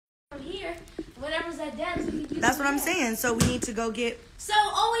here. Whatever's at Dad's, we can use. That's what I'm saying. So we need to go get. So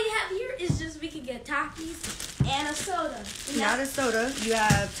all we have here is just we can get Takis and a soda. Not a soda. You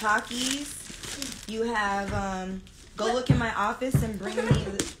have Takis. You have go look in my office and bring me.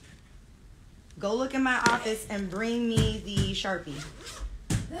 Go look in my office and bring me the Sharpie.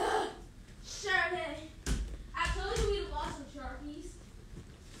 Sharpie. I told you we lost some Sharpies.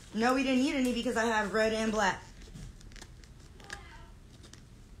 No, we didn't need any because I have red and black.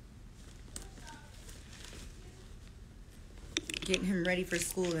 Getting him ready for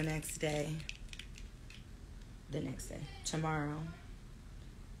school the next day. Tomorrow.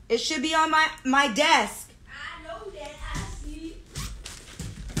 It should be on my desk. I know that. I see.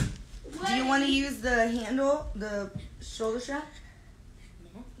 Do you want to use the handle, the shoulder strap?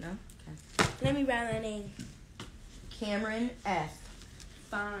 No? Okay. Let me write my name. Cameron F.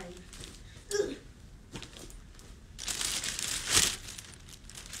 Fine.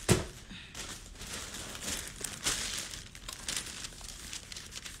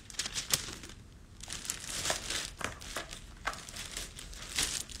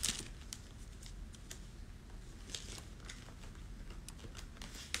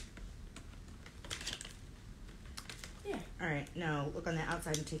 All right, now look on the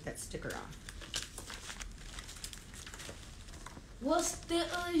outside and take that sticker off. What sticker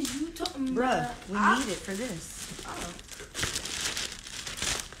is you talking Bruh, about? we need it for this. Oh.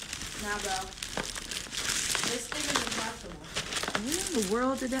 Nah, bro. This sticker is impossible. Where in the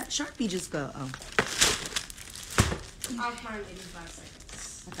world did that Sharpie just go? Oh. I'll find it in 5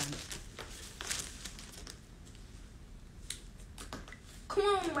 seconds. I found it. Come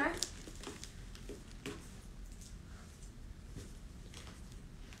on, man.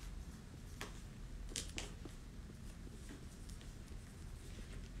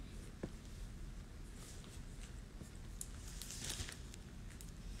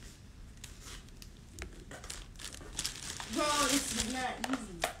 Bro, this is not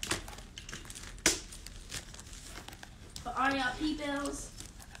easy. For all y'all peoples.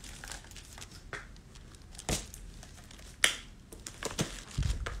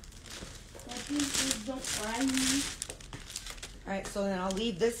 That peoples don't fry me. All right, so then I'll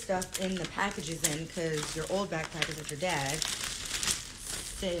leave this stuff in the packages in because your old backpack is with your dad.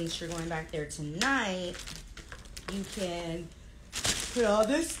 Since you're going back there tonight, you can put all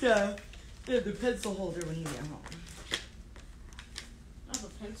this stuff in the pencil holder when you get home. I have a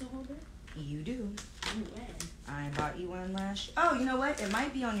pencil holder? You do. When? I bought you one last. Oh, you know what? It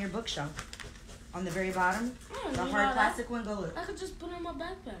might be on your bookshelf. On the very bottom. The hard plastic one. Go look. I could just put it in my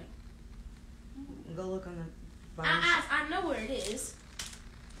backpack. Go look on the bottom. I know where it is.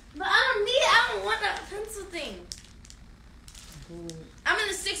 But I don't need it. I don't want that pencil thing. Ooh. I'm in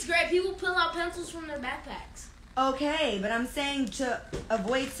the 6th grade. People pull out pencils from their backpacks. Okay, but I'm saying to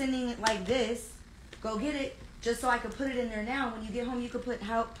avoid sending it like this, go get it just so I can put it in there now. When you get home, you can put it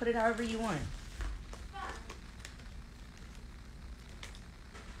however you want.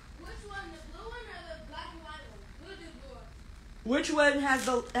 Which one, the blue one or the black and white one? We'll do blue one. Which one has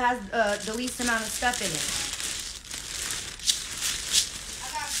the least amount of stuff in it? I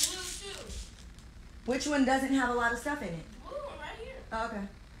got blue too. Which one doesn't have a lot of stuff in it? Blue one right here. Oh, okay.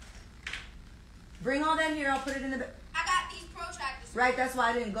 Bring all that here. I'll put it in the. I got these protractors. Right. That's why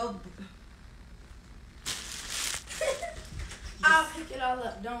I didn't go. I'll pick it all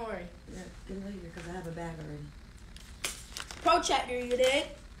up. Don't worry. Yeah, get it later because I have a bag already. Protractor, you dig?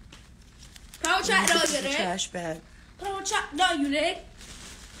 Protractor, you dig? Trash bag. No, you dig?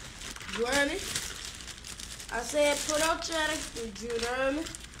 You heard me? I said protractor. Did you hear me?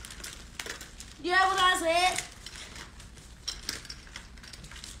 You heard what I said?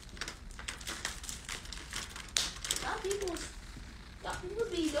 Y'all people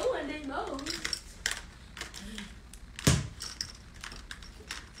be doing they know.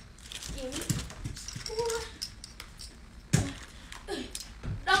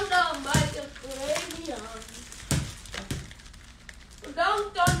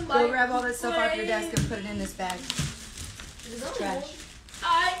 Go grab all this stuff off your desk and put it in this bag. Trash.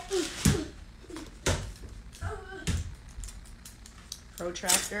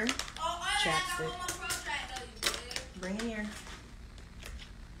 Protractor. Chapstick. Bring it here.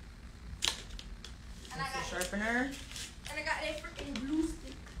 Pencil sharpener. And I got that freaking glue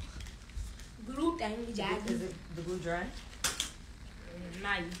stick. Glue thing, Jack. Is it the glue dry?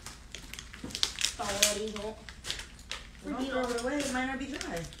 Nice. Don't throw it away. It might not be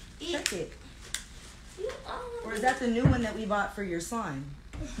dry. Check it. Yeah, Or is that the new one that we bought for your slime?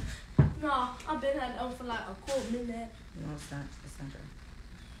 No, I've been had it on for like a cold minute. No, it's not. It's not dry.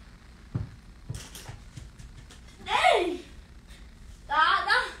 Hey!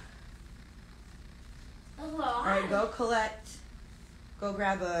 right, go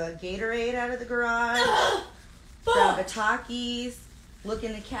grab a Gatorade out of the garage. Grab a Takis. Look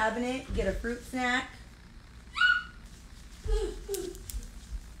in the cabinet. Get a fruit snack.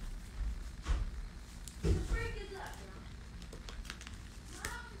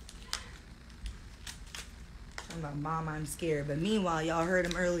 Talking about Mom, I'm scared. But meanwhile, y'all heard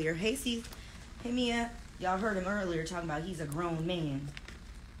him earlier. Hey, Mia. Y'all heard him earlier talking about he's a grown man.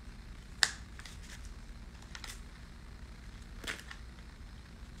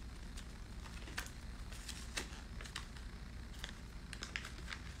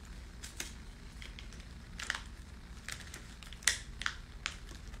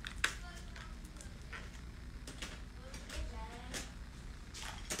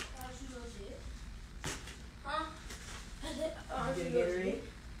 Get a Gatorade.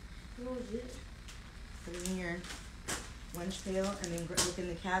 Put it in your lunch pail and then look in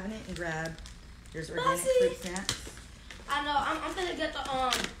the cabinet and grab. There's organic fruit snacks. I know. I'm gonna get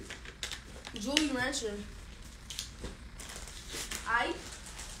the Julie Rancher.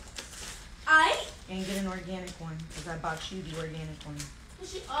 And get an organic one because I bought you the organic one.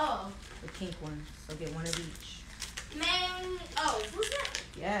 The pink one. So get one of each. Who's that?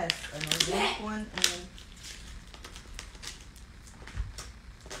 Yes, an organic one and then.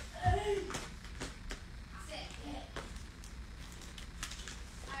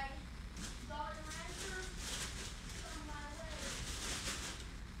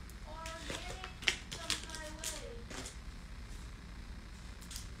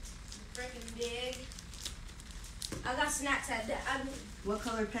 Freaking big. I got snacks at that. What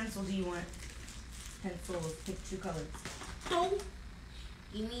color pencil do you want? Pencils. Pick 2 colors. Oh,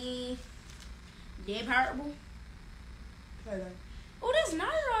 give me dead purple. Okay. Oh, that's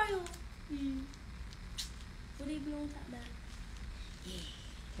nice, Royal. What are you doing with that? Yeah.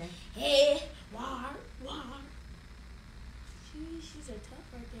 Okay. Hey, war. She's a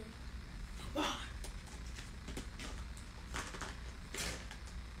tough right there. War.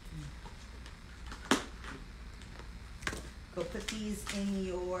 Go put these in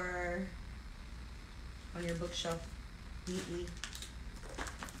on your bookshelf neatly.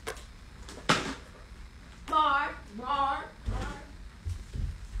 Bar. All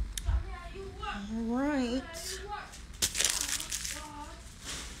right.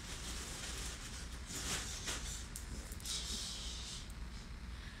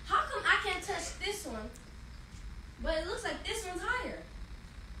 How come I can't touch this one? But it looks like this one's higher.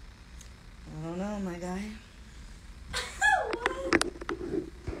 I don't know, my guy.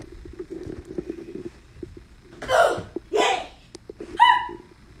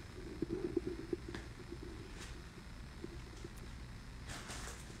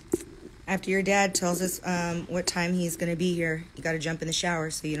 After your dad tells us what time he's going to be here, you got to jump in the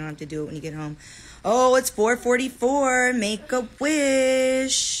shower so you don't have to do it when you get home. Oh, it's 4:44. Make a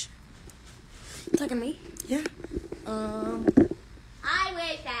wish. Talking to me? Yeah. I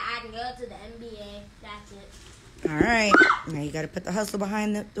wish that I can go to the NBA. That's it. All right. Now you got to put the hustle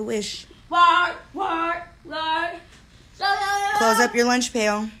behind the wish. Lord. Close up your lunch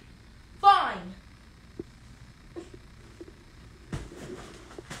pail. Fine.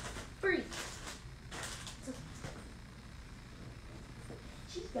 Free.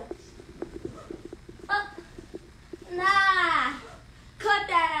 She's got nah. Cut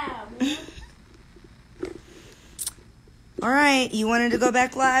that out, man. All right. You wanted to go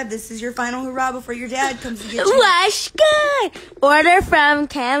back live. This is your final hurrah before your dad comes to get you. Wash good. Order from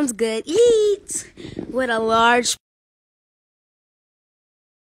Cam's Good Eats with a large